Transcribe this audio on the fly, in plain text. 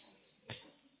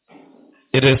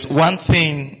It is one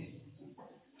thing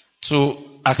to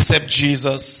accept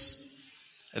Jesus.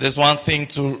 It is one thing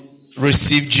to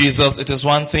receive Jesus. It is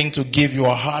one thing to give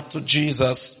your heart to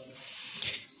Jesus.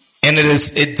 And it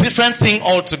is a different thing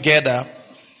altogether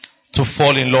to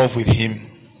fall in love with Him.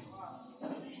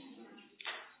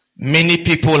 Many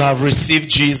people have received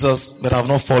Jesus but have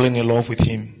not fallen in love with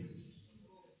Him.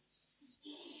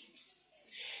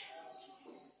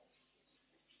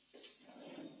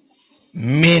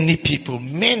 Many people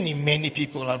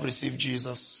have received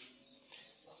Jesus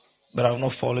but have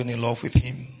not fallen in love with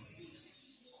Him.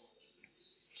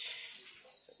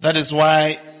 That is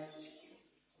why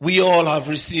we all have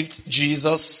received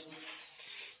Jesus,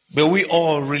 but we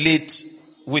all relate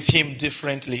with Him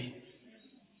differently.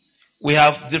 We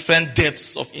have different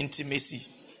depths of intimacy.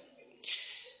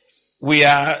 We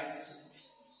are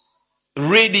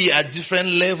ready at different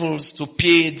levels to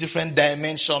pay different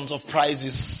dimensions of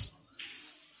prices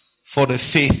for the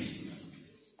faith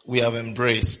we have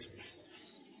embraced.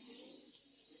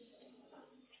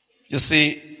 You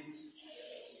see,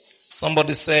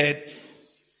 somebody said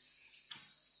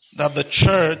that the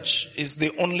church is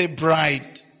the only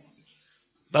bride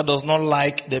that does not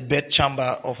like the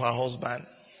bedchamber of her husband.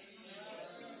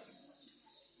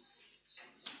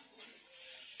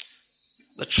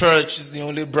 The church is the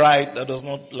only bride that does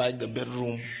not like the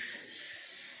bedroom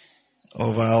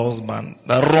of her husband,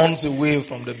 that runs away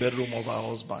from the bedroom of her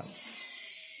husband.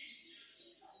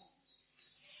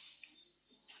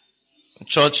 In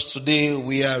church today,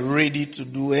 we are ready to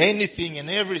do anything and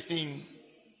everything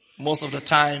most of the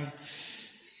time,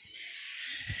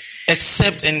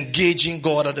 except engaging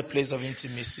God at the place of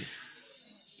intimacy.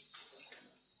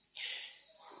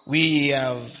 We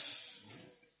have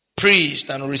preached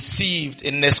and received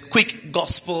a Nesquik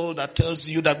gospel that tells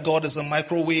you that God is a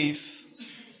microwave.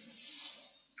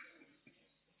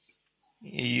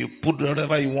 You put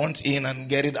whatever you want in and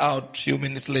get it out a few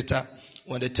minutes later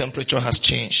when the temperature has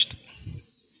changed.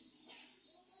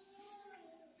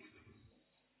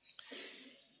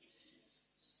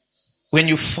 When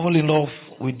you fall in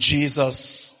love with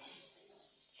Jesus,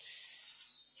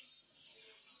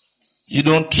 you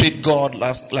don't treat God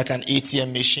like an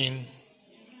ATM machine.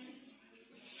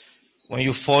 When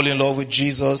you fall in love with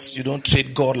Jesus, you don't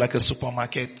treat God like a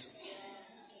supermarket.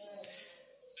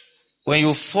 When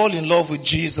you fall in love with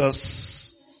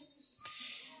Jesus,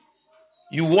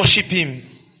 you worship Him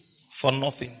for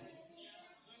nothing.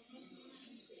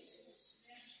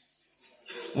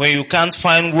 When you can't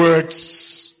find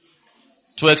words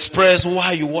to express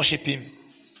why you worship Him,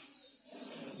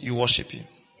 you worship Him.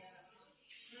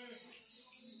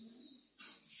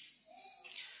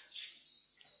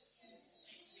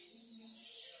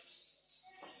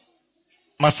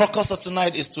 My focus for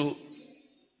tonight is to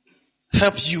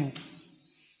help you,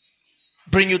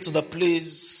 bring you to the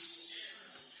place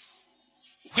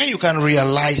where you can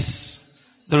realize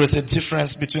there is a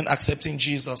difference between accepting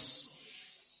Jesus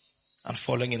and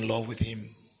falling in love with Him.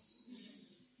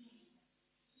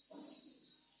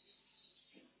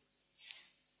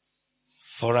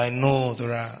 For I know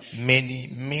there are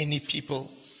many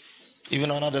people,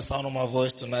 even under the sound of my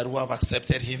voice tonight, who have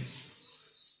accepted Him,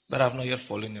 but have not yet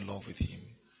fallen in love with Him.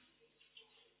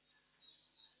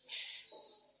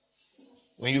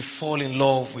 When you fall in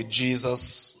love with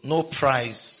Jesus, no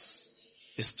price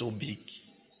is too big.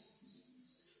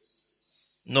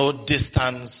 No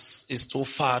distance is too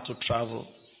far to travel.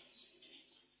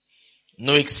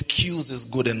 No excuse is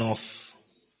good enough.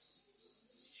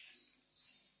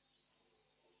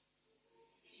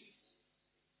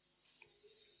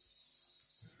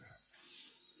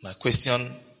 My question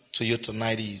to you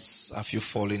tonight is, have you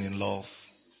fallen in love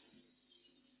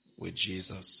with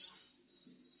Jesus?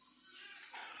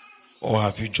 Or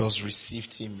have you just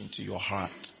received Him into your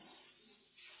heart?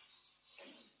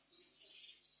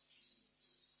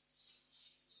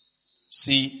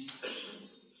 See,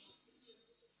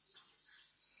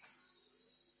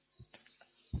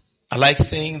 I like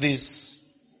saying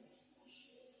this.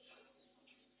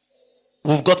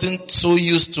 We've gotten so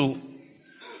used to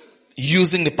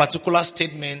using a particular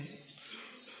statement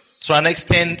to an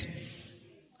extent,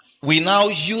 we now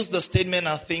use the statement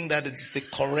and think that it's the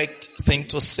correct thing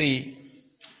to say.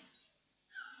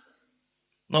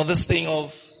 Now this thing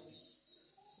of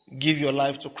give your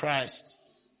life to Christ.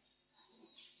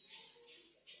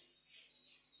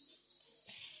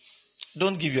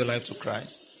 Don't give your life to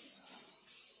Christ.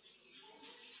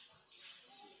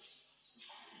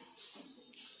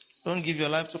 Don't give your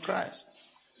life to Christ.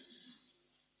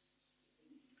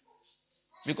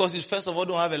 Because you first of all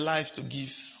don't have a life to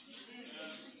give.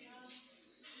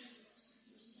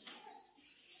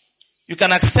 You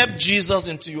can accept Jesus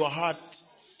into your heart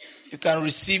you can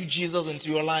receive Jesus into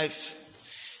your life.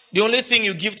 The only thing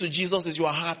you give to Jesus is your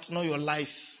heart, not your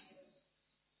life.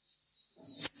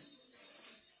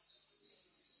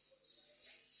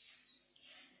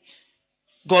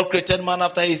 God created man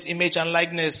after his image and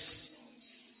likeness.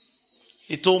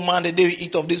 He told man, the day you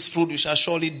eat of this fruit, you shall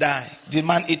surely die. Did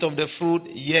man eat of the fruit?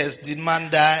 Yes. Did man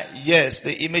die? Yes.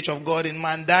 The image of God in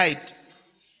man died.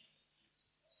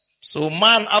 So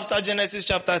man, after Genesis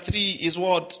chapter 3, is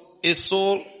what? A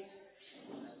soul.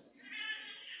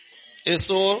 A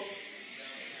soul.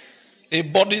 A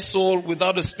body soul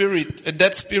without a spirit. A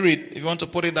dead spirit, if you want to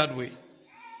put it that way.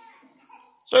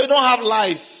 So you don't have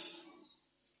life.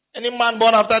 Any man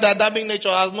born after the Adamic nature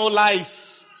has no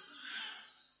life.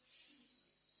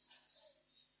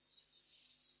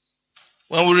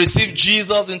 When we receive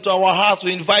Jesus into our hearts,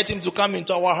 we invite him to come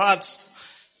into our hearts.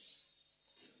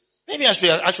 Maybe I should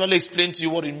actually explain to you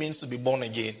what it means to be born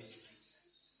again.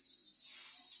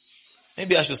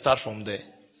 Maybe I should start from there.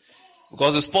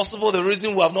 Because it's possible the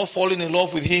reason we have not fallen in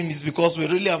love with him is because we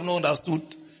really have not understood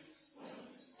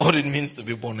what it means to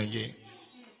be born again.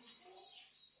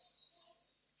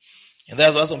 And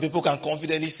that's why some people can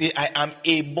confidently say, I am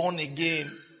a born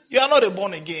again. You are not a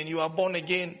born again, you are born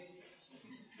again.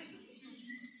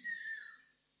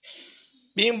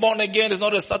 Being born again is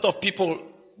not a set of people.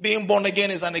 Being born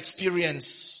again is an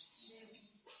experience.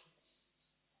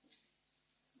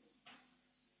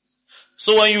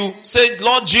 So when you say,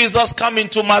 Lord Jesus, come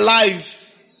into my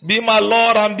life, be my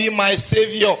Lord and be my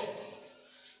Savior.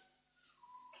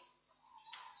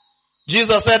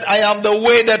 Jesus said, I am the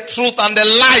way, the truth, and the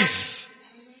life.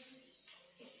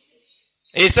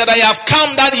 He said, I have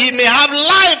come that ye may have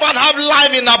life and have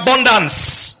life in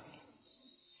abundance.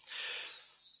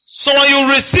 So when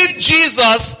you receive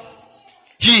Jesus,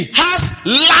 he has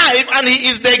life and he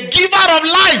is the giver of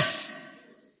life.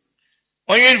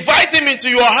 When you invite him into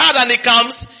your heart and he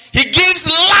comes, he gives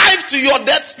life to your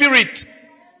dead spirit.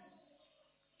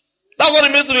 That's what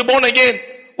it means to be born again.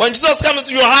 When Jesus comes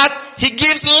into your heart, he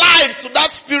gives life to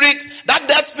that spirit, that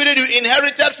dead spirit you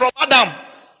inherited from Adam.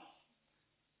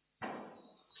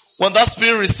 When that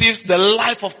spirit receives the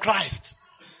life of Christ,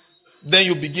 then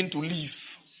you begin to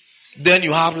live. Then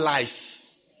you have life.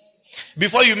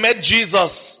 Before you met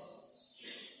Jesus,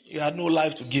 you had no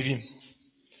life to give him.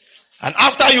 And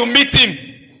after you meet him,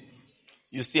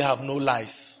 you still have no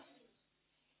life.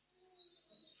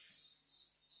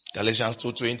 Galatians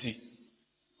 2:20.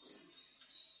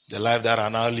 The life that I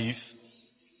now live.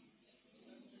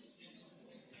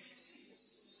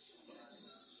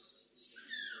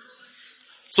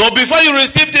 So before you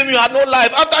received him, you had no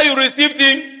life. After you received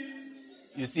him,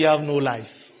 you still have no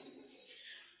life.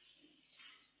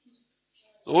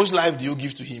 So which life do you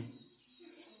give to him?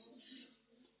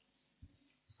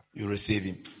 You receive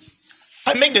him.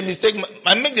 I make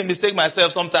the mistake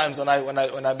myself sometimes when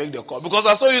I make the call. Because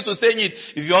I'm so used to saying it,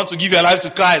 if you want to give your life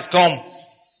to Christ, come.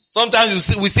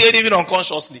 Sometimes we say it even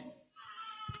unconsciously.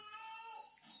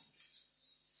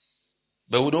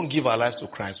 But we don't give our life to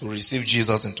Christ. We receive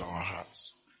Jesus into our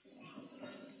hearts.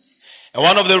 And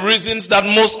one of the reasons that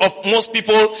most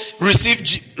people receive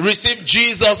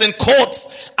Jesus in court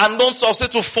and don't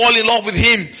succeed to fall in love with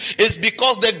him is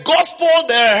because the gospel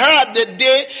they heard the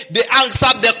day they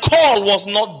answered the call was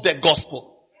not the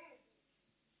gospel.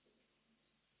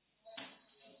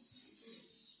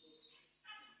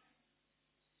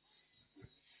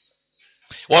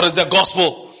 What is the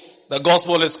gospel? The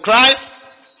gospel is Christ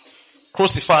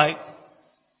crucified,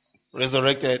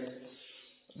 resurrected,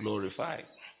 glorified.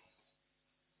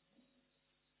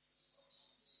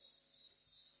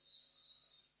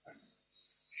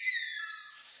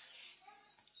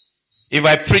 If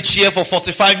I preach here for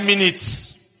 45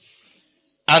 minutes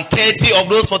and 30 of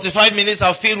those 45 minutes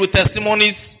are filled with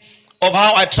testimonies of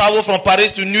how I traveled from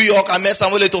Paris to New York, I met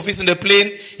Samuel Etofis in the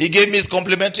plane. He gave me his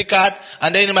complimentary card.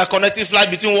 And then in my connecting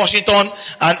flight between Washington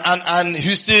and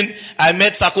Houston, I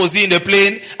met Sarkozy in the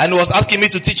plane and he was asking me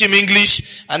to teach him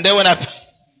English. And then at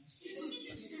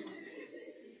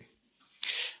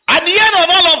the end of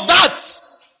all of that,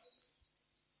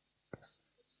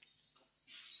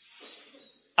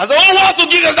 I said, who wants to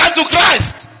give his life to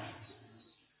Christ?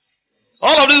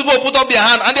 All of these people put up their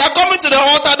hand and they are coming to the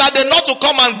altar that they're not to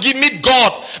come and meet God,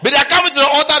 but they are coming to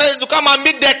the altar that to come and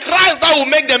meet the Christ that will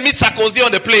make them meet Sarkozy on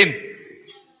the plane.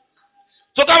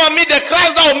 To come and meet the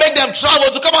Christ that will make them travel,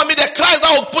 to come and meet the Christ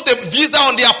that will put a visa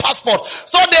on their passport.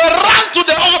 So they ran to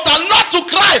the altar, not to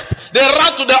Christ. They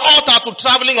ran to the altar to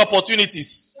traveling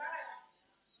opportunities.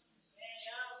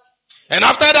 And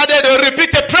after that day, they repeat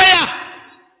a prayer.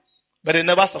 But they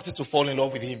never started to fall in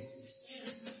love with him.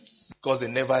 Because they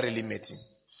never really met him.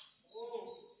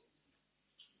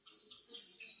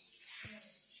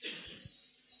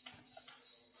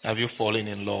 Have you fallen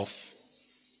in love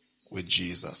with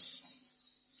Jesus?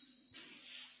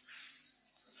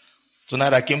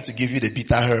 Tonight I came to give you the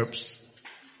bitter herbs.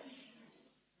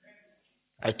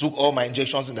 I took all my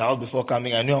injections in the house before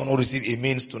coming. I knew I would not receive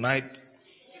amens tonight.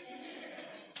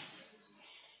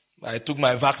 I took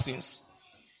my vaccines.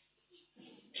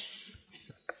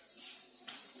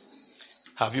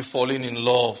 Have you fallen in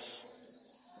love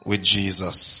with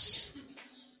Jesus?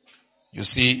 You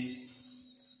see,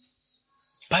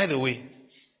 by the way,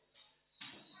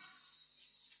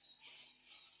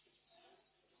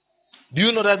 do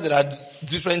you know that there are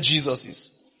different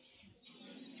Jesuses?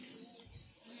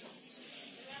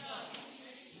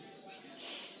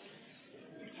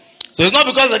 So it's not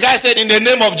because the guy said in the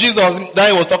name of Jesus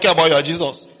that he was talking about your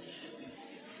Jesus.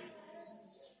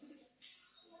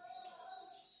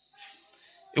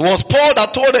 It was Paul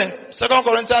that told them. 2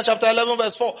 Corinthians chapter 11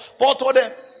 verse 4. Paul told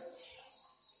them.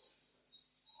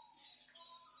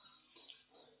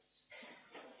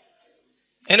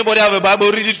 Anybody have a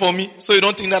Bible? Read it for me so you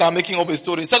don't think that I'm making up a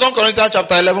story. 2 Corinthians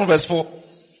chapter 11 verse 4.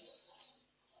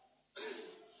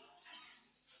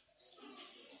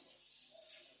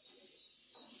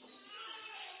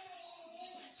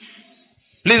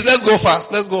 Please, let's go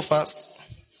fast. Let's go fast.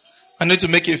 I need to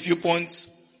make a few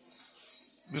points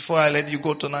before I let you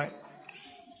go tonight.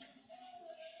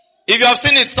 If you have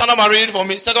seen it, stand up and read it for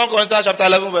me. 2 Corinthians chapter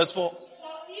 11 verse 4. For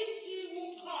if he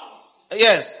who comes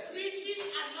Yes. preaches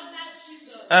another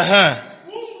Jesus, Uh-huh.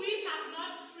 whom we have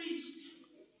not preached,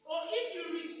 or if you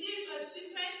receive a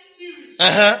different spirit,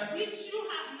 Uh-huh. which you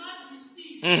have not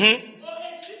received, Mm-hmm. or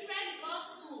a different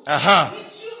gospel, Uh-huh.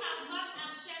 which you have not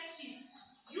accepted,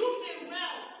 you may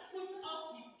well put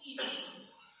up with it.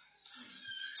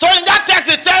 So in that text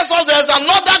it tells us there's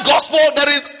another gospel,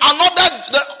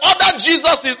 the other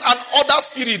Jesus is and other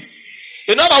spirits.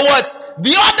 In other words,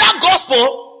 the other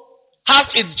gospel has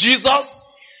its Jesus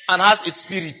and has its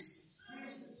spirit.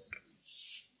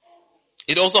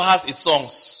 It also has its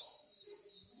songs.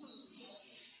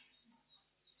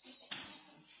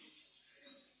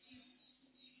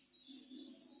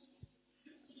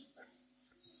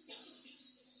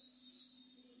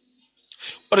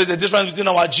 What is the difference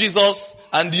between our Jesus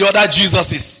and the other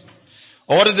Jesuses?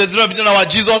 Or what is the difference between our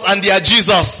Jesus and their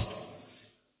Jesus?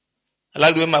 I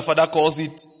like the way my father calls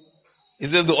it. He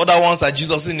says the other ones are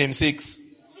Jesus' namesakes.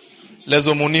 Les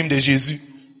homonymes de Jésus.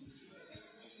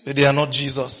 But they are not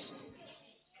Jesus.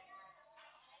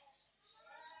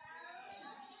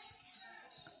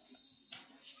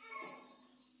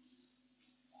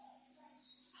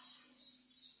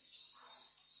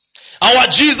 Our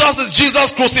Jesus is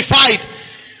Jesus crucified.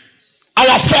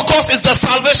 Our focus is the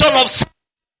salvation of souls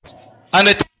and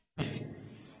eternity.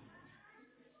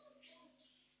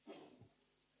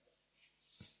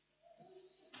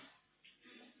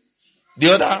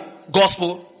 The other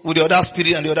gospel with the other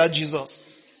spirit and the other Jesus.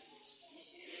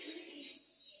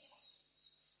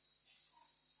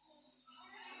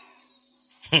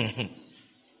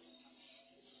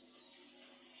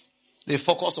 They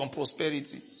focus on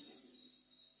prosperity.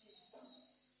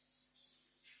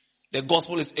 The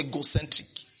gospel is egocentric.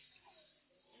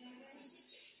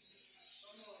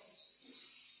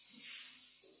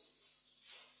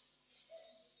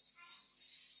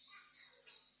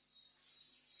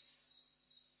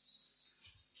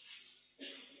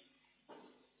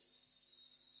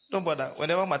 Don't bother.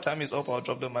 Whenever my time is up, I'll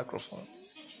drop the microphone.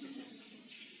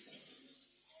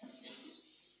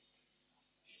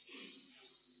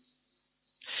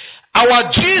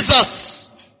 Our Jesus,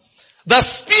 the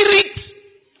spirit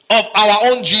of our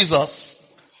own Jesus,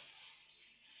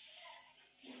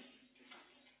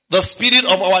 the spirit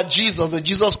of our Jesus, the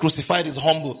Jesus crucified, is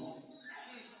humble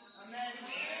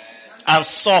and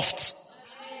soft.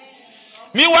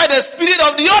 Meanwhile, the spirit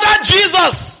of the other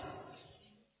Jesus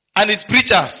and his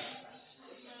preachers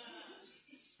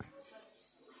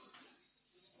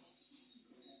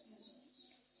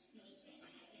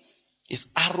is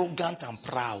arrogant and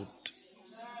proud.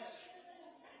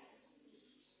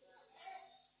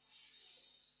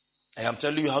 I am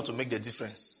telling you how to make the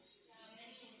difference.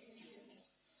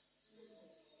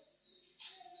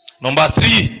 Number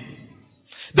 3,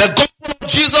 the gospel of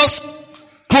Jesus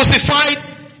crucified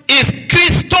is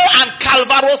Christo and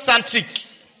Calvaro-centric.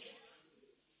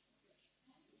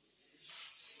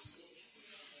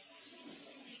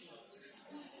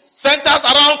 Centers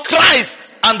around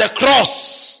Christ and the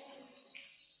cross.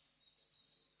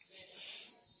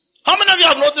 How many of you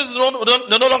have noticed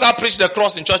they no longer preach the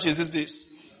cross in churches these days?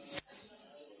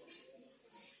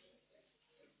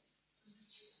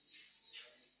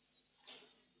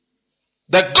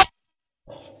 The gospel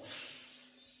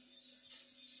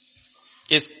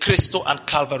is Christo and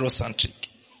Calvarocentric.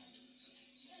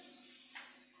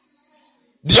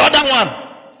 The other one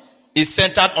is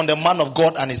centered on the man of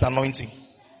God and his anointing.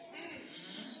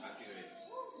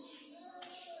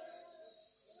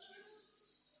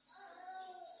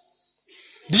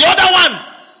 The other one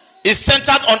is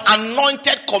centered on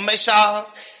anointed commercial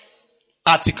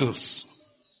articles.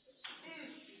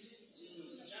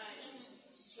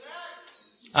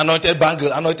 Anointed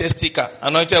bangle, anointed sticker,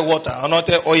 anointed water,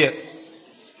 anointed oil.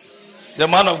 The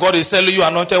man of God is selling you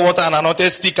anointed water and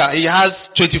anointed sticker. He has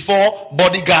 24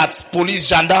 bodyguards, police,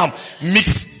 gendarme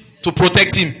mixed to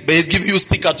protect him. But he's giving you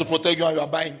sticker to protect you when you are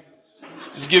buying.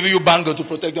 He's giving you bangle to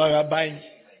protect you when you are buying.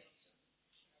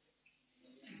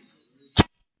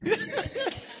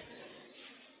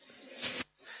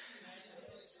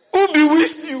 Who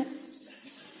bewitched you?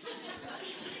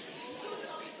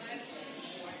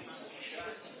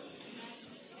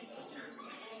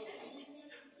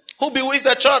 Who bewitched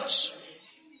the church?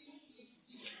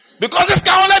 Because it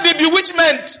can only be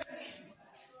bewitchment.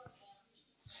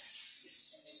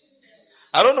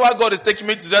 I don't know why God is taking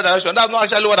me to that direction. That's not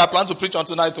actually what I plan to preach on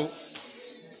tonight. Too.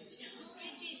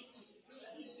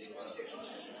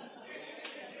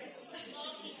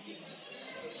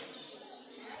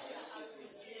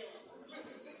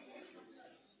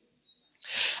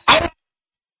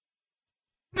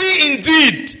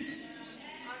 Indeed.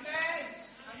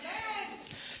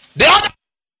 The other,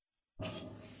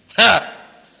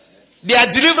 their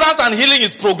deliverance and healing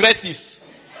is progressive.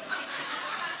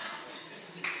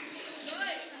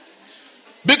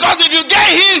 Because if you get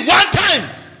healed one time,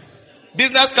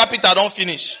 business capital don't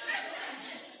finish.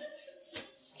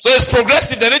 So it's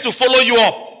progressive. They need to follow you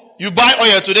up. You buy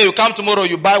oil today, you come tomorrow,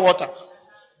 you buy water.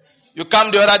 You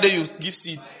come the other day, you give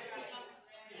seed.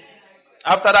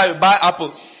 After that, you buy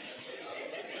apple.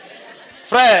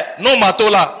 Frère, no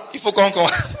matola. Il faut qu'on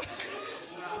commence.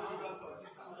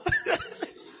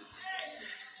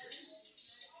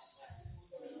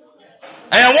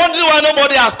 And I'm wondering why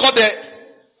nobody has caught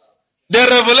the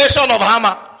revelation of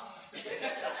hammer.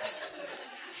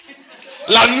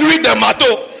 La nuit de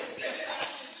mato.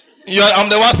 I'm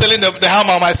the one selling the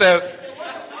hammer myself.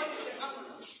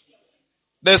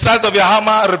 The size of your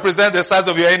hammer represents the size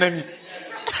of your enemy.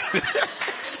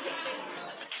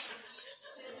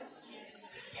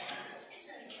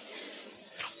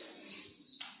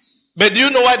 But do you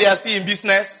know why they are still in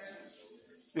business?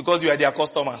 Because you are their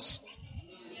customers.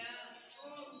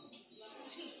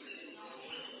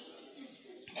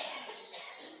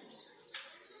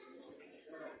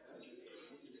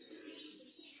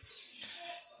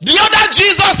 The other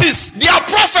Jesuses, their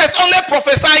prophets only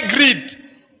prophesy greed.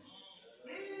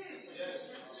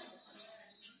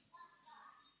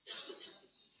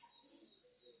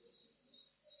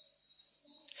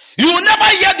 You will never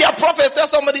hear their prophets tell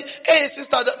somebody, hey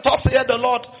sister, thus saith the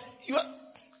Lord,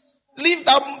 leave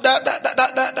that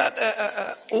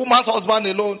woman's husband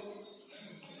alone.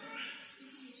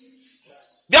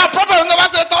 Their prophets will never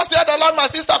say, thus saith the Lord, my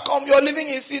sister, come, you're living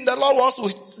in sin, the Lord wants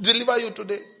to deliver you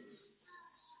today.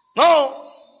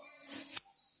 No.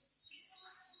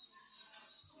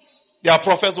 Their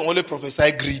prophets will only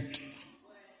prophesy greed.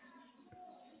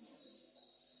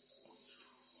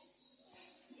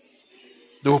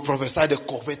 They will prophesy the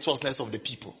covetousness of the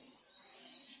people.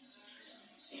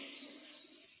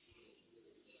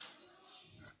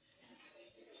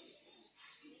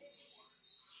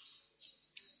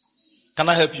 Can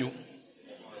I help you?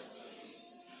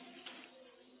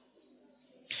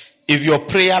 If your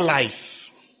prayer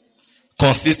life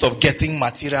consists of getting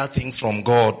material things from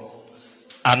God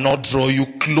and not draw you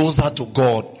closer to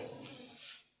God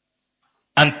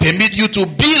and permit you to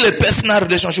build a personal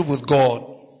relationship with God,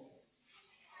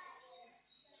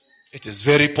 it is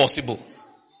very possible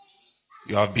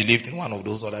you have believed in one of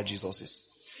those other Jesuses.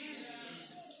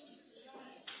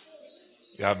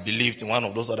 You have believed in one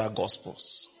of those other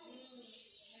gospels.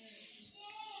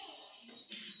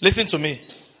 Listen to me.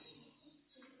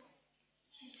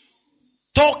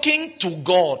 Talking to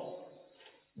God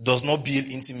does not build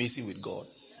intimacy with God.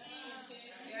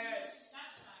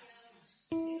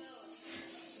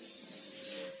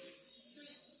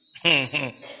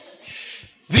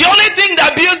 The only thing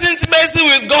that builds intimacy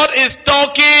with God is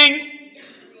talking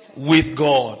with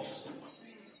God.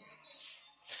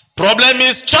 Problem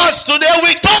is, church, today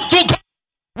we talk to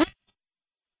God.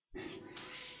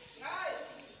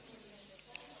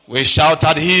 We shout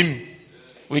at Him.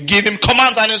 We give Him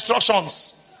commands and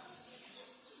instructions.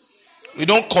 We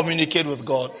don't communicate with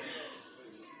God.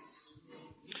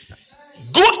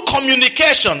 Good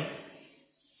communication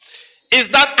is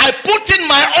that I put in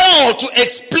my all to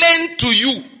explain to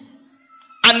you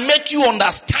and make you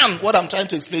understand what I'm trying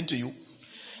to explain to you.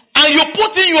 And you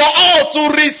put in your all to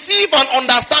receive and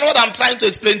understand what I'm trying to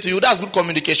explain to you. That's good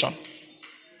communication.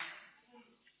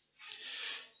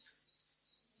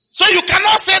 So you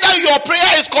cannot say that your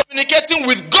prayer is communicating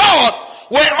with God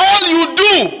when all you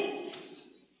do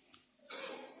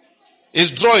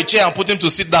is draw a chair and put him to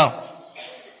sit down.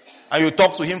 And you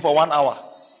talk to him for 1 hour.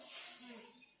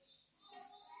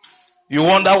 You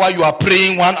wonder why you are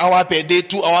praying 1 hour per day,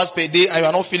 2 hours per day, and you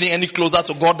are not feeling any closer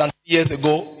to God than 3 years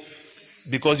ago.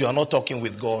 Because you are not talking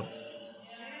with God.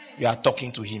 You are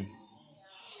talking to him.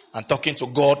 And talking to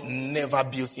God never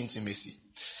builds intimacy.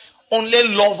 Only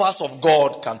lovers of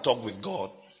God can talk with God.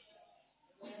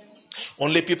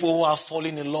 Only people who are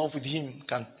falling in love with him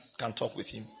can talk with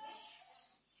him.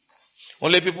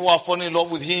 Only people who are falling in love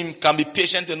with him can be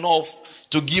patient enough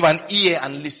to give an ear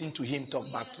and listen to him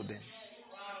talk back to them.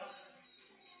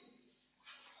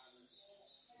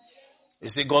 You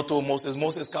see, God told Moses,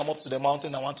 Moses, come up to the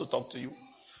mountain, I want to talk to you.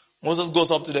 Moses goes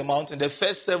up to the mountain. The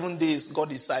first 7 days,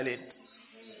 God is silent.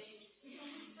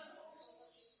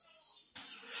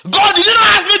 God, did you not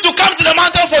ask me to come to the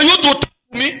mountain for you to talk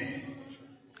to me?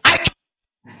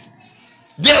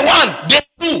 Day 1, day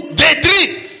 2, day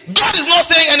 3. God is not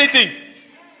saying anything.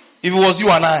 If it was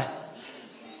you and I.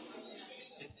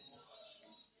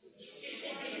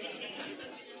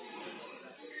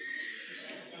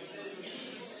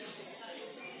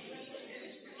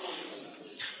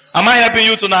 Am I helping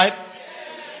you tonight?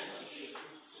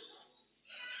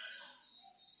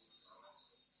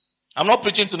 I'm not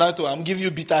preaching tonight, though. I'm giving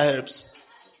you bitter herbs.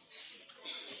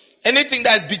 Anything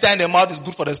that is bitter in the mouth is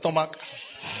good for the stomach.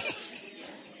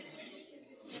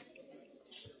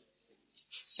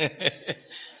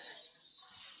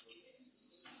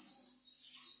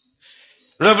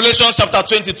 Revelation chapter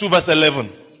 22 verse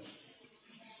 11.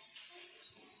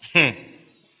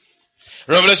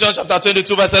 Revelation chapter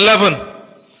 22 verse 11.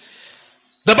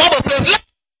 The Bible says,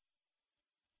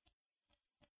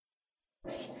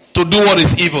 to do what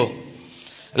is evil.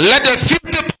 Let the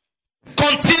filthy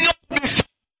continue to be filthy.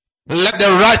 Let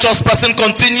the righteous person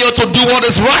continue to do what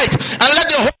is right. And let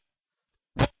the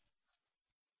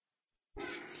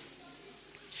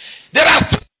there are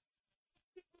three: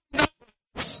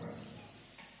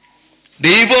 the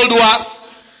evildoers,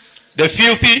 the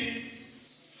filthy,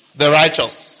 the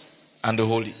righteous, and the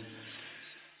holy.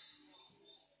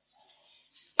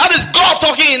 That is God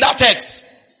talking in that text.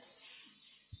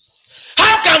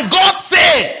 How can God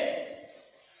say,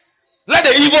 let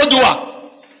the evildoer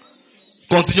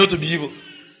continue to be evil?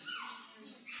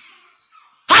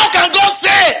 How can God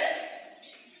say,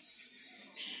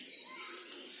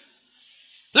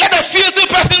 let the filthy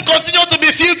person continue to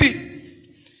be filthy?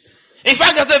 In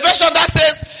fact, there's a version that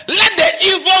says, let the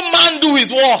evil man do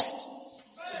his worst.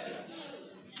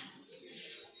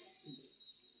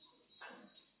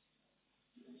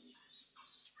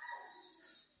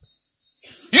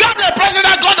 You have the impression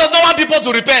that God does not want people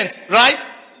to repent, right?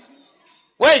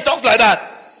 When he talks like that.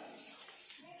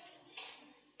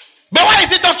 But why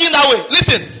is he talking that way?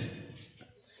 Listen.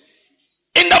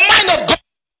 In the mind of God,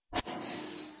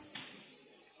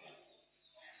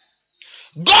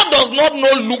 God does not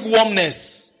know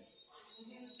lukewarmness.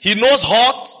 He knows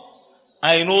hot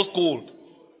and he knows cold.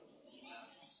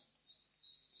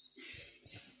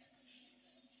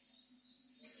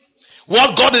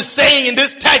 What God is saying in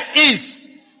this text is,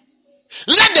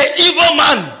 let the evil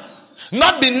man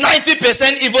not be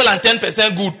 90% evil and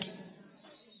 10% good.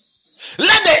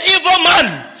 Let the evil man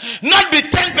not be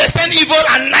 10% evil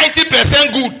and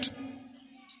 90% good.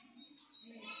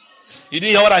 You didn't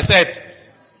hear what I said?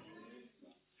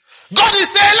 God is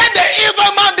saying, let the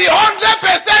evil man be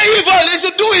 100% evil. He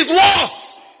should do his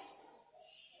worst.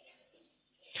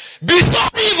 Be so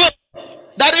evil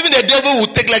that even the devil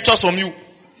will take lectures from you.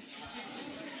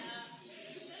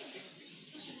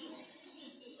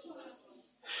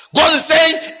 God is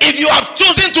saying, if you have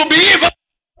chosen to be evil,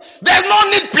 there's no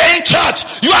need playing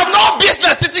church. You have no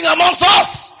business sitting amongst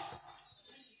us.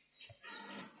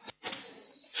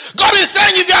 God is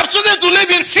saying, if you have chosen to live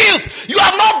in filth, you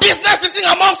have no business sitting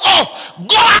amongst us.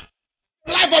 Go out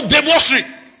of life of debauchery.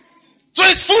 So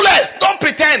it's foolish. Don't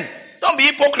pretend. Don't be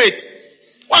hypocrite.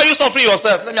 Why are you suffering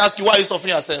yourself? Let me ask you, why are you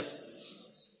suffering yourself?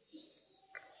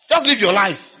 Just live your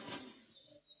life.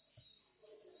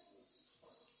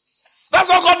 That's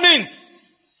what God means.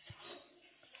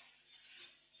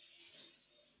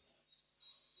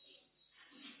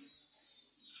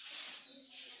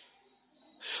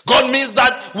 God means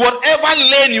that whatever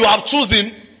lane you have chosen,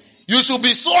 you should be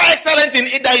so excellent in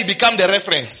it that you become the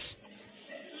reference.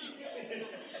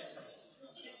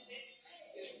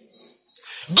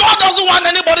 God doesn't want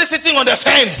anybody sitting on the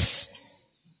fence.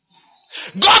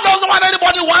 God doesn't want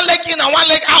anybody one leg in and one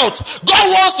leg out. God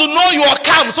wants to know you are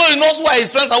calm so he knows who are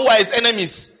his friends and who are his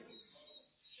enemies.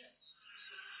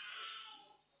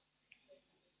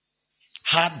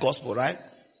 Hard gospel, right?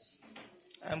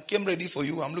 I came ready for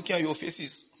you. I'm looking at your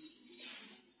faces.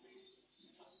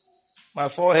 My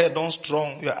forehead don't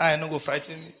strong. Your eye no go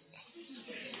frighten me.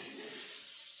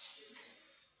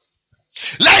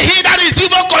 Let he that is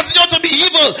evil continue to be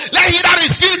evil. Let he that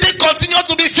is filthy continue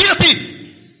to be filthy.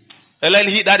 And let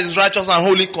he that is righteous and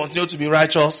holy continue to be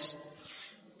righteous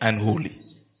and holy.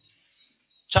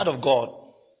 Child of God,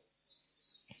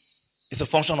 it's a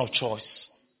function of choice.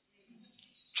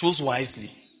 Choose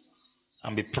wisely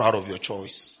and be proud of your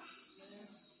choice.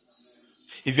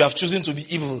 If you have chosen to be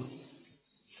evil,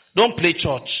 don't play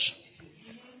church.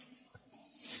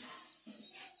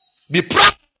 Be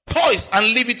proud of your choice and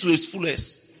leave it to its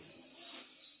fullest.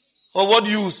 For what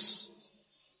use?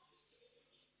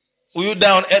 Will you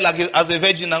die on earth like as a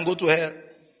virgin and go to hell?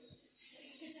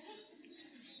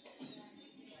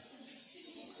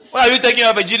 Why are you taking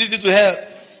your virginity to hell?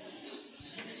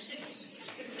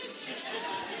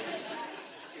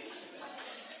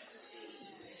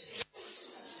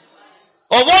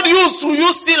 Or what use will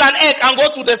you steal an egg and go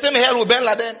to the same hell with Ben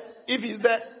Laden if he's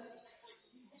there?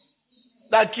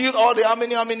 That killed all the how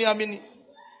many?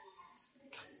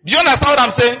 Do you understand what I'm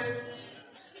saying?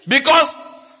 Because,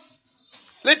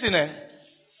 listen,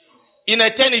 in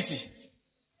eternity,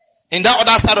 in that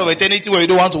other side of eternity where you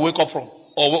don't want to wake up from,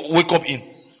 or wake up in,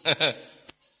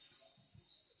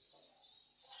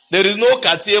 there is no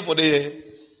Cartier for the...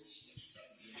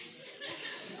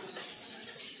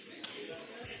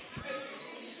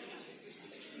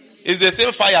 It's the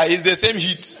same fire, it's the same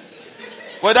heat.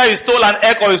 Whether you stole an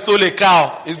egg or you stole a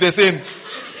cow, it's the same.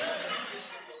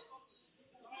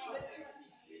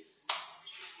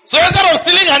 So instead of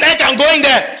stealing an egg and going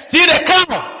there, steal a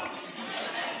cow.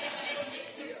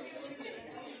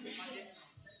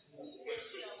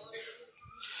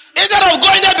 Instead of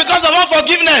going there because of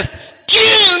unforgiveness,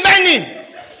 kill many.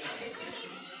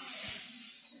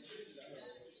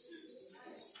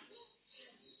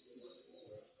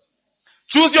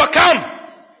 Choose your calm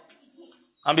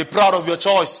and be proud of your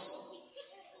choice.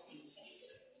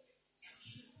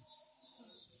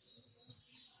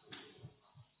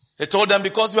 He told them,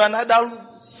 because you are neither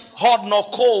hot nor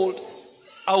cold,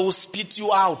 I will spit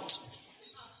you out.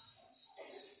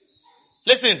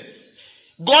 Listen,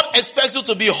 God expects you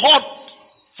to be hot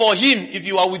for him if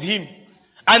you are with him.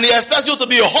 And he expects you to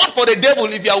be hot for the devil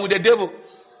if you are with the devil.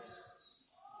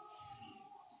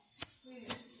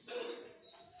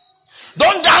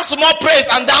 Don't dance to more praise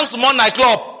and dance to more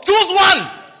nightclub. Choose one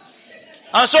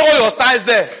and show all your styles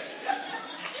there.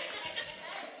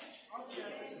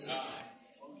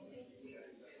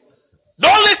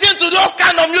 Don't listen to those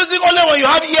kind of music only when you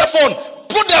have earphone.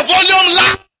 Put the volume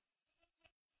loud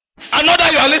and know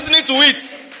that you are listening to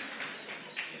it.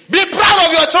 Be proud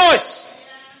of your choice.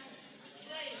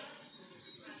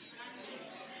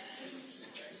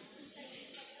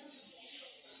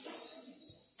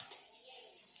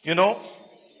 You know,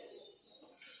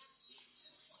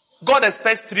 God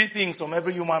expects three things from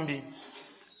every human being,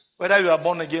 whether you are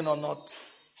born again or not.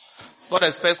 God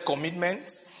expects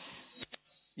commitment,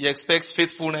 he expects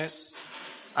faithfulness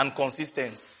and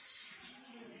consistency.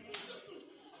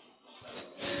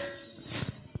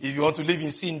 If you want to live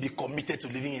in sin, be committed to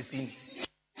living in sin.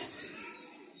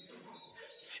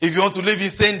 If you want to live in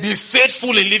sin, be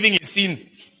faithful in living in sin.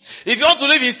 If you want to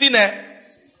live in sin,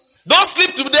 don't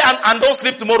sleep today and don't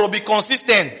sleep tomorrow. Be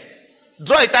consistent.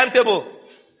 Draw a timetable.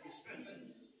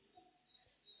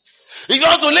 If you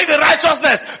want to live in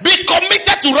righteousness, be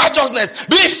committed to righteousness.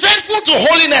 Be faithful to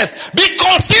holiness. Be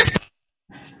consistent.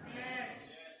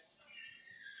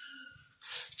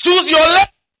 Choose your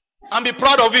life and be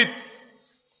proud of it.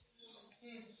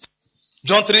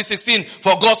 John 3:16,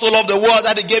 for God so loved the world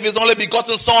that he gave his only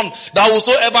begotten son, that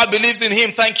whosoever believes in him,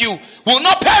 thank you, will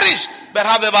not perish, but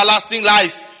have everlasting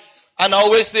life. And I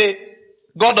always say,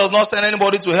 God does not send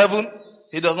anybody to heaven.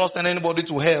 He does not send anybody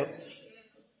to hell.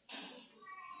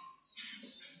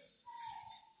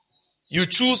 You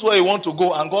choose where you want to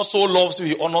go, and God so loves you,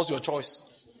 he honors your choice.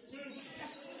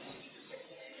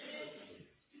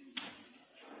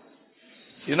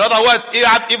 In other words,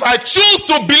 if I choose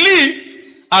to believe,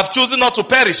 I've chosen not to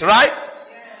perish, right?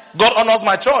 God honors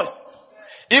my choice.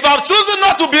 If I've chosen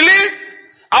not to believe,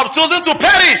 I've chosen to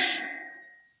perish.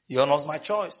 He honors my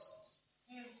choice.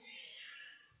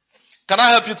 Can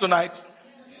I help you tonight?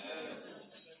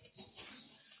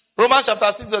 Romans chapter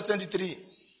 6 verse 23.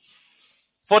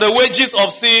 For the wages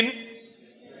of sin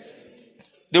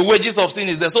The wages of sin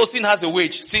is there. So sin has a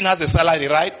wage. Sin has a salary,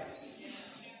 right?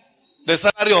 The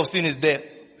salary of sin is death.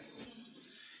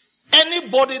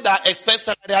 Anybody that expects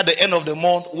salary at the end of the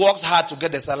month works hard to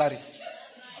get the salary.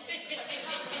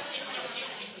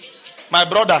 My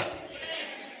brother,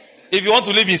 if you want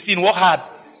to live in sin, work hard.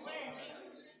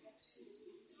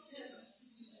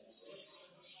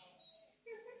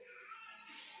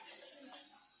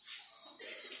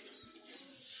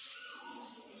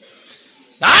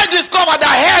 I discovered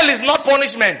that hell is not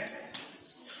punishment.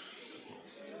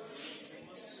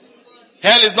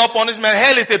 Hell is not punishment.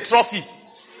 Hell is a trophy.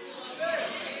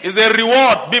 It's a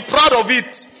reward. Be proud of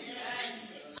it.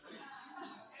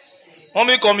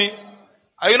 Mommy, Komi,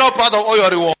 are you not proud of all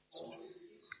your rewards?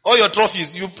 All your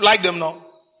trophies, you like them now?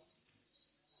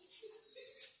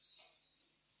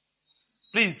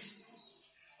 Please,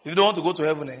 if you don't want to go to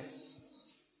heaven,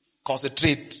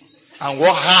 concentrate and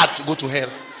work hard to go to hell.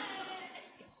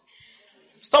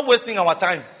 Stop wasting our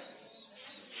time.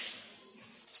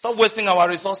 Stop wasting our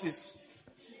resources.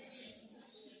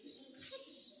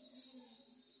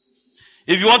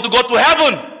 If you want to go to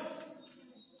heaven,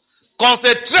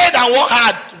 concentrate and work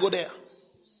hard to go there.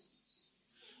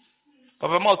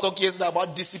 Papa Mama was talking yesterday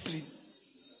about discipline.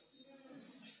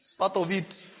 It's part of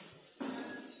it.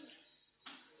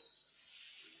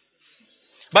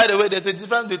 By the way, there's a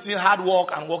difference between hard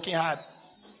work and working hard.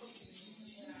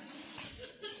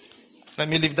 Let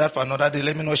me leave that for another day.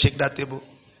 Let me not shake that table.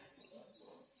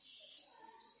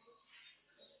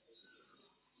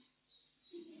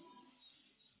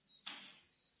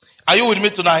 Are you with me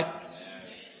tonight?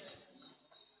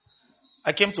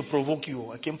 I came to provoke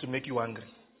you. I came to make you angry.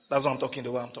 That's why I'm talking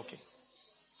the way I'm talking.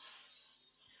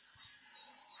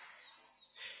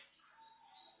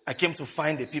 I came to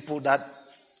find the people that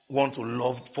want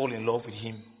to fall in love with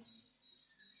him.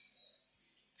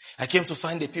 I came to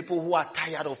find the people who are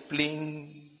tired of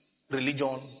playing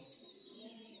religion.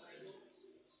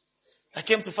 I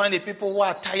came to find the people who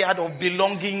are tired of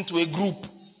belonging to a group.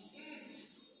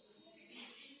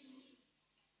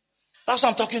 That's why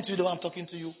I'm talking to you the way I'm talking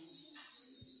to you.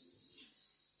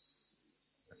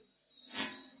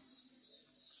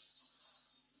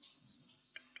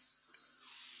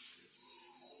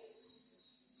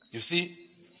 You see,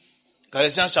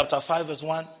 Galatians chapter 5 verse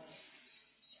 1.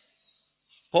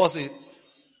 Paul said,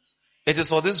 it is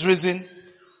for this reason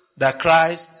that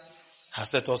Christ has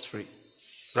set us free.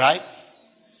 Right?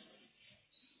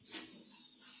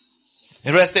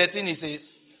 In verse 13 he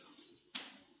says,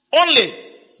 only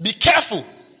be careful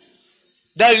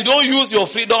that you don't use your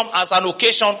freedom as an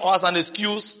occasion or as an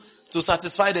excuse to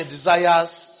satisfy the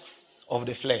desires of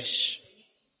the flesh.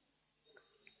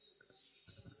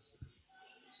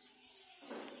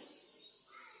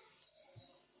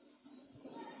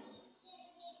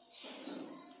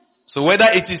 So whether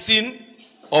it is sin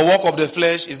or work of the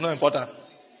flesh is not important.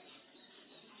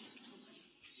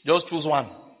 Just choose one.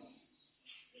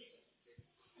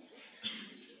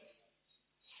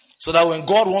 So that when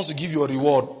God wants to give you a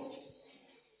reward,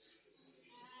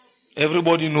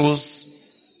 everybody knows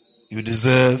you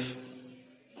deserve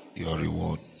your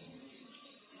reward.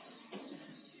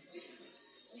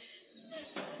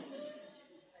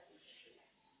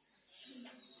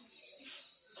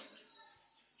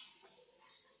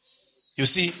 You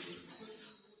see,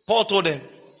 Paul told them,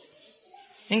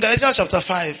 in Galatians chapter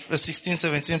 5, verse 16,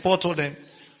 17, Paul told them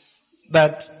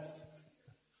that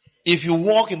if you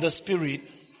walk in the Spirit,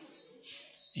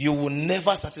 you will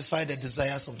never satisfy the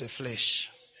desires of the flesh.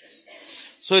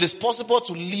 So it is possible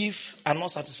to live and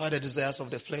not satisfy the desires of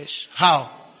the flesh. How?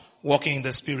 Walking in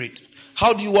the Spirit.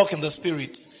 How do you walk in the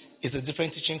Spirit? It's a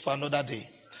different teaching for another day.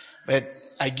 But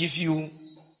I give you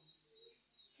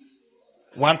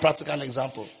one practical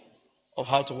example of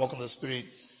how to walk in the Spirit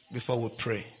before we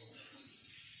pray.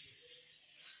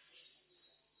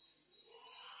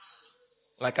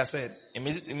 Like I said,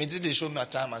 immediately show me a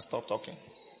time I stop talking.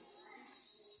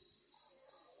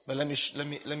 But let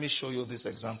me show you this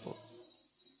example.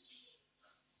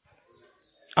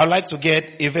 I'd like to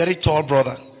get a very tall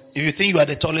brother. If you think you are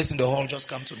the tallest in the hall, just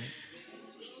come to me.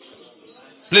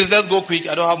 Please, let's go quick.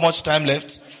 I don't have much time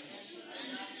left.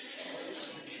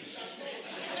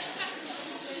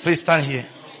 Please stand here.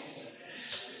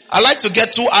 I'd like to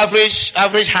get two average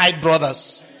height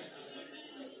brothers.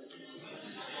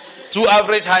 Two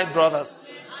average height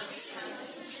brothers.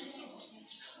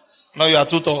 No, you are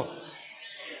too tall.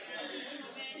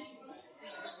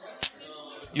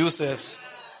 Yusuf,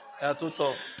 you are too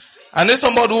tall. I need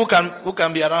somebody who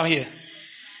can be around here.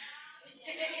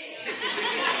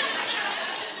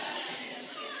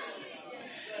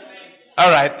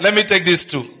 All right, let me take these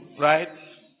two. Right?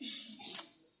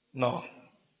 No.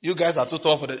 You guys are too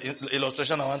tall for the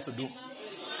illustration I want to do.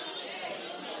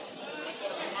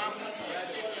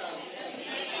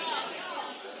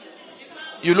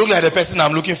 You look like the person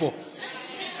I'm looking for.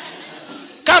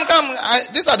 Come.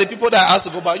 These are the people that I asked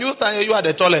to go back. You stand here. You are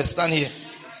the tallest. Stand here.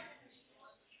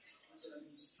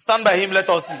 Stand by him. Let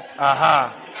us see.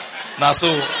 Aha. Now so,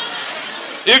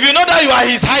 if you know that you are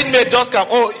his height mate, just come.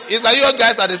 Oh, it's like you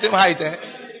guys are the same height. Eh?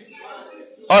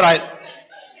 All right.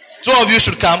 2 of you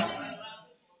should come.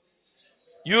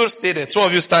 You stay there. 2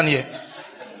 of you stand here.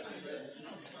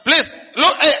 Please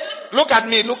look. Hey, look at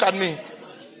me. Look at me.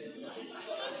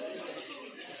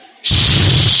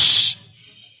 Shh.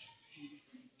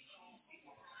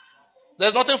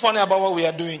 There's nothing funny about what we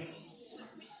are doing.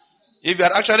 If you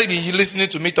had actually been listening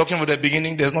to me talking from the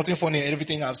beginning, there's nothing funny in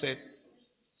everything I've said.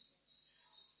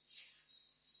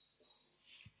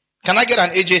 Can I get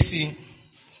an AJC?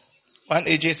 One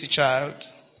AJC child.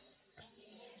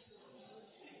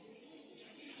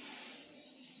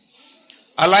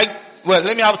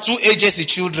 Let me have 2 AJC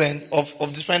children of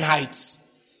different heights.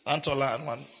 One taller and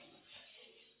one.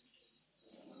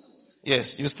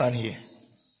 Yes, you stand here.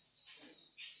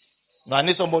 Now I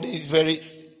need somebody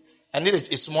I need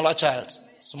a smaller child.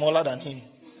 Smaller than him.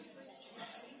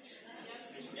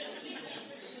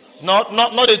 Not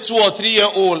a 2 or 3 year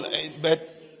old, but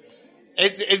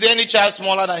is there any child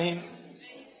smaller than him?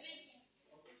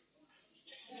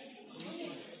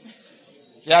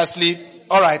 Yeah, asleep.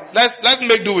 All right, let's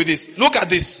make do with this. Look at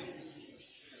this.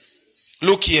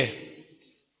 Look here.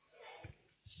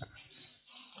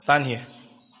 Stand here.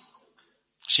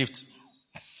 Shift.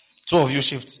 2 of you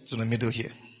shift to the middle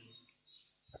here.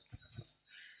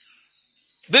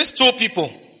 These 2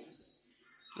 people.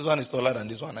 This one is taller than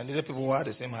this one. And these are people who are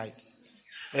the same height.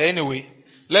 But anyway,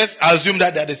 let's assume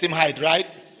that they're the same height, right?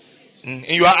 In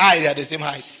your eye, they are the same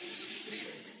height.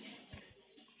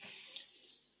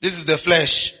 This is the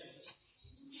flesh.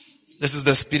 This is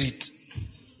the spirit.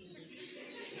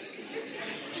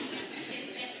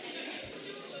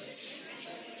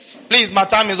 Please, my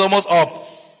time is almost up.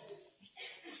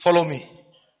 Follow me.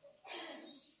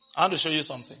 I want to show you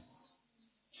something.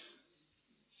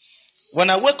 When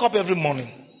I wake up every morning,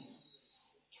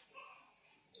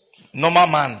 normal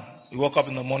man, you wake up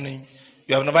in the morning,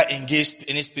 you have never engaged in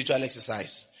any spiritual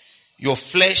exercise. Your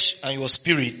flesh and your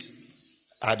spirit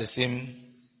are the same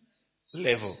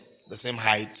level, the same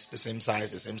height, the same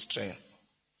size, the same strength.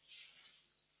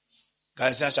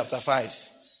 Galatians chapter 5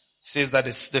 says that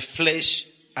the flesh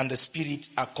and the spirit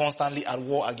are constantly at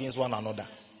war against one another.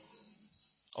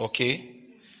 Okay?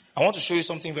 I want to show you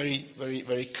something very, very,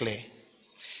 very clear.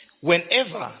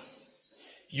 Whenever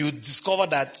you discover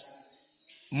that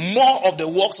more of the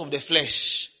works of the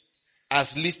flesh,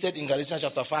 as listed in Galatians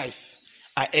chapter 5,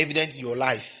 are evident in your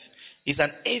life, it's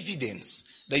an evidence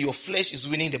that your flesh is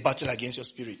winning the battle against your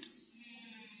spirit.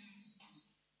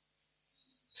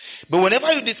 But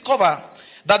whenever you discover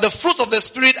that the fruits of the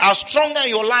spirit are stronger in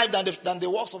your life than the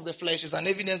works of the flesh, it's an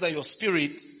evidence that your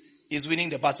spirit is winning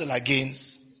the battle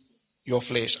against your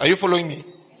flesh. Are you following me?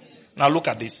 Now look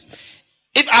at this.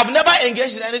 If I've never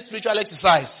engaged in any spiritual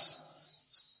exercise,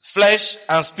 flesh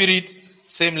and spirit,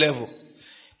 same level.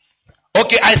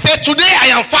 Okay, I said today I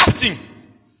am fasting.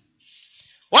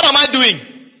 What am I doing?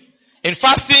 In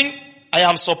fasting, I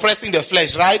am suppressing the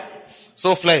flesh, right?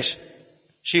 So flesh,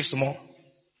 shift more.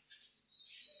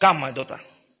 Come, my daughter.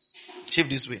 Shift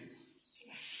this way.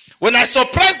 When I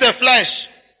suppress the flesh,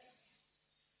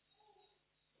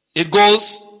 it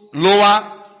goes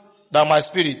lower than my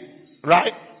spirit,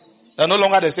 right? They're no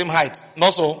longer the same height.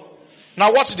 Not so.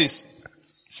 Now watch this.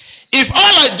 If all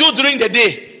I do during the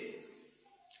day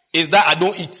is that I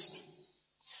don't eat,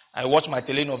 I watch my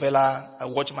telenovela, I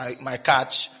watch my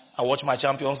catch, I watch my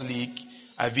Champions League,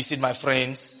 I visit my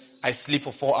friends, I sleep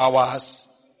for 4 hours.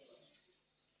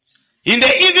 In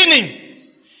the evening,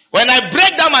 when I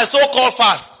break down my so-called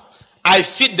fast, I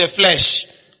feed the flesh.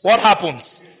 What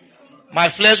happens? My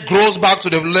flesh grows back to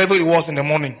the level it was in the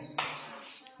morning.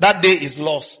 That day is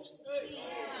lost.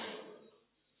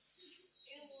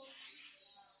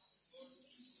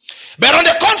 But on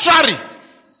the contrary,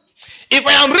 if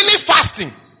I am really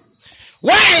fasting,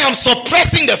 while I am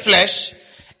suppressing the flesh,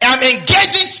 I am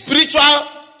engaging spiritual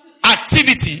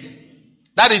activity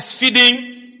that is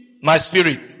feeding my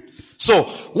spirit. So,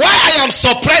 while I am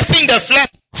suppressing the flesh,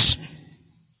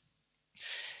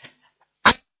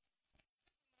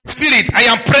 spirit, I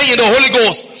am praying in the Holy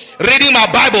Ghost, reading my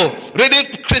Bible,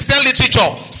 reading Christian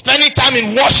literature, spending time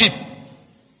in worship.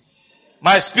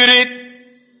 My spirit,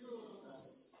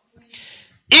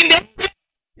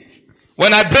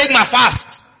 when I break my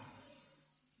fast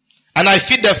and I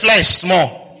feed the flesh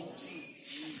small,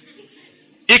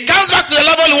 It comes back to the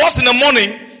level it was in the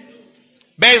morning,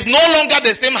 but it's no longer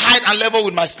the same height and level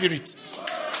with my spirit.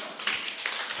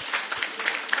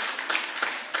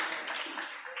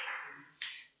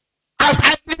 As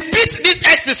I repeat this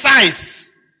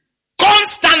exercise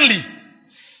constantly,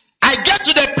 I get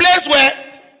to the place where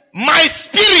my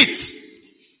spirit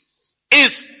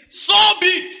is so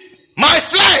big, my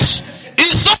flesh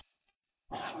is so.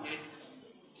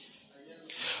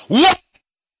 What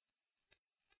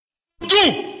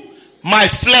do? My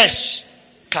flesh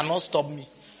cannot stop me.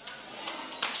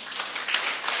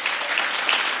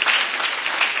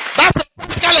 That's a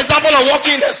practical example of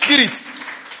walking in the spirit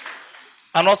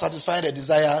and not satisfying the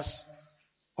desires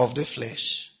of the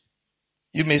flesh.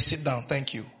 You may sit down.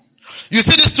 Thank you. You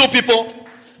see these two people?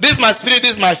 This is my spirit,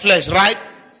 this is my flesh, right?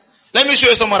 Let me show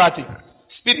you some other thing.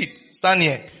 Spirit, stand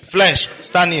here. Flesh,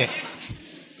 stand here.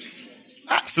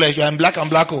 Flesh, you are in black and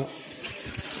black. Oh.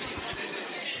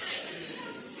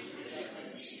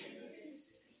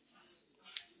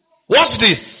 Watch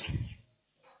this.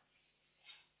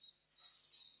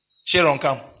 Sharon,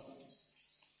 come.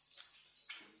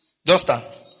 Just stand.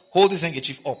 Hold this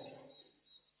handkerchief up.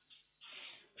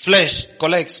 Flesh,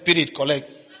 collect. Spirit, collect.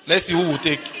 Let's see who will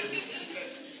take.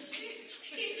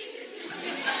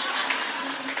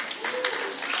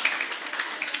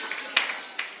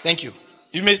 Thank you.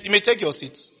 You may take your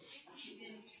seats.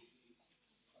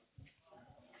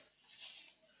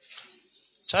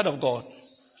 Child of God,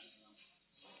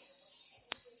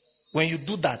 when you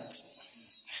do that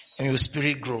and your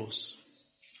spirit grows,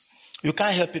 you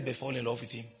can't help it but fall in love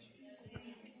with him.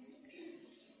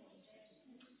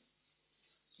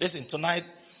 Listen, tonight,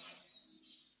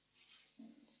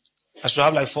 I should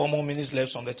have like 4 more minutes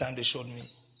left from the time they showed me.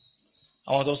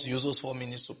 I want us to use those 4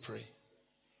 minutes to pray.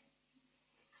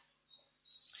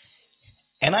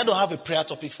 And I don't have a prayer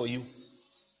topic for you.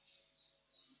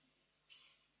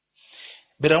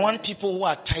 But I want people who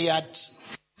are tired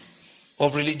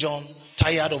of religion,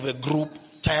 tired of a group,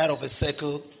 tired of a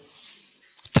circle,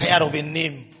 tired of a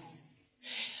name.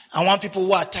 I want people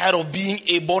who are tired of being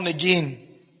a born again.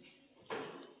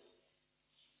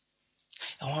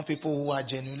 I want people who are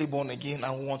genuinely born again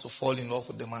and who want to fall in love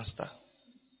with the Master.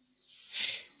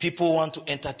 People who want to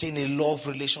entertain a love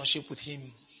relationship with him.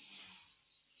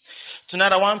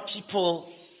 Tonight I want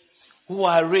people who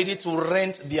are ready to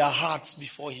rent their hearts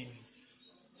before him.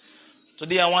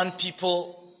 Today I want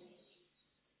people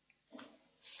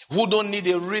who don't need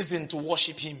a reason to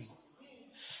worship him.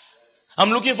 I'm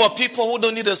looking for people who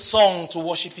don't need a song to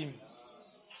worship him.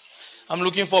 I'm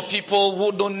looking for people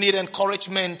who don't need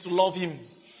encouragement to love him.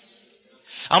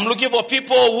 I'm looking for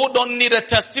people who don't need a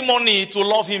testimony to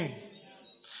love him.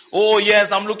 Oh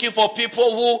yes, I'm looking for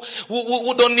people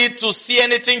who don't need to see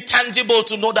anything tangible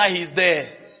to know that he's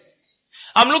there.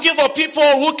 I'm looking for people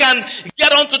who can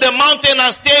get onto the mountain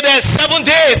and stay there 7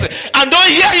 days and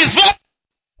don't hear his voice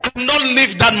and not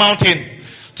leave that mountain.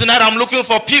 Tonight I'm looking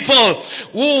for people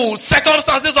who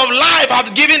circumstances of life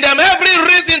have given them every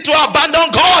reason to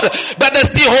abandon God, but they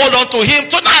still hold on to him.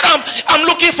 Tonight I'm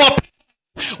looking for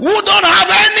people who don't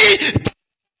have any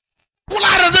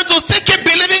reason to still keep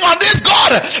believing on this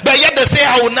God, but yet they say,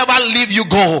 I will never leave you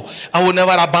go. I will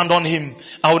never abandon him.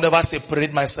 I will never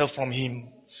separate myself from him.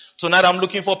 Tonight I'm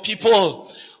looking for people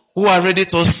who are ready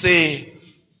to say,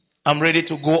 I'm ready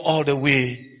to go all the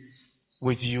way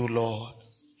with you, Lord.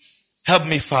 Help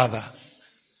me, Father,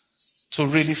 to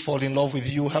really fall in love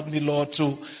with you. Help me, Lord,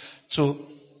 to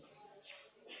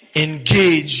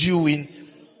engage you in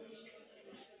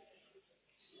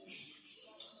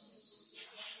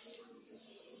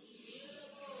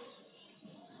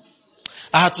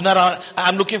tonight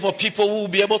I'm looking for people who will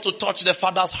be able to touch the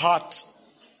Father's heart.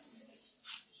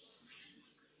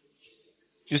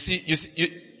 You see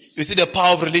the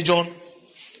power of religion.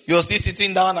 You're still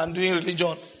sitting down and doing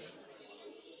religion.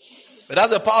 But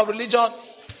that's the power of religion.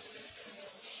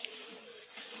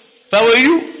 If I were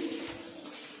you,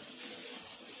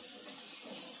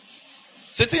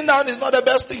 sitting down is not the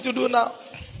best thing to do now.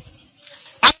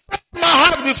 I put my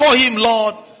heart before him,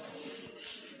 Lord.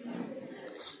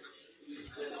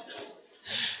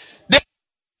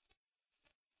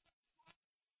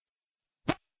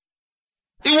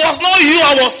 It was not you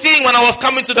I was seeing when I was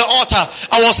coming to the altar.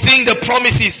 I was seeing the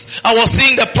promises. I was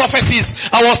seeing the prophecies.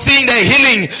 I was seeing the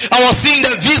healing. I was seeing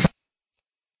the vision.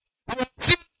 I was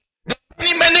seeing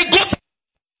the many good things.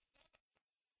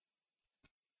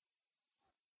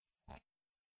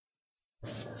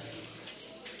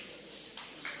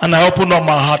 And I opened up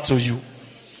my heart to you.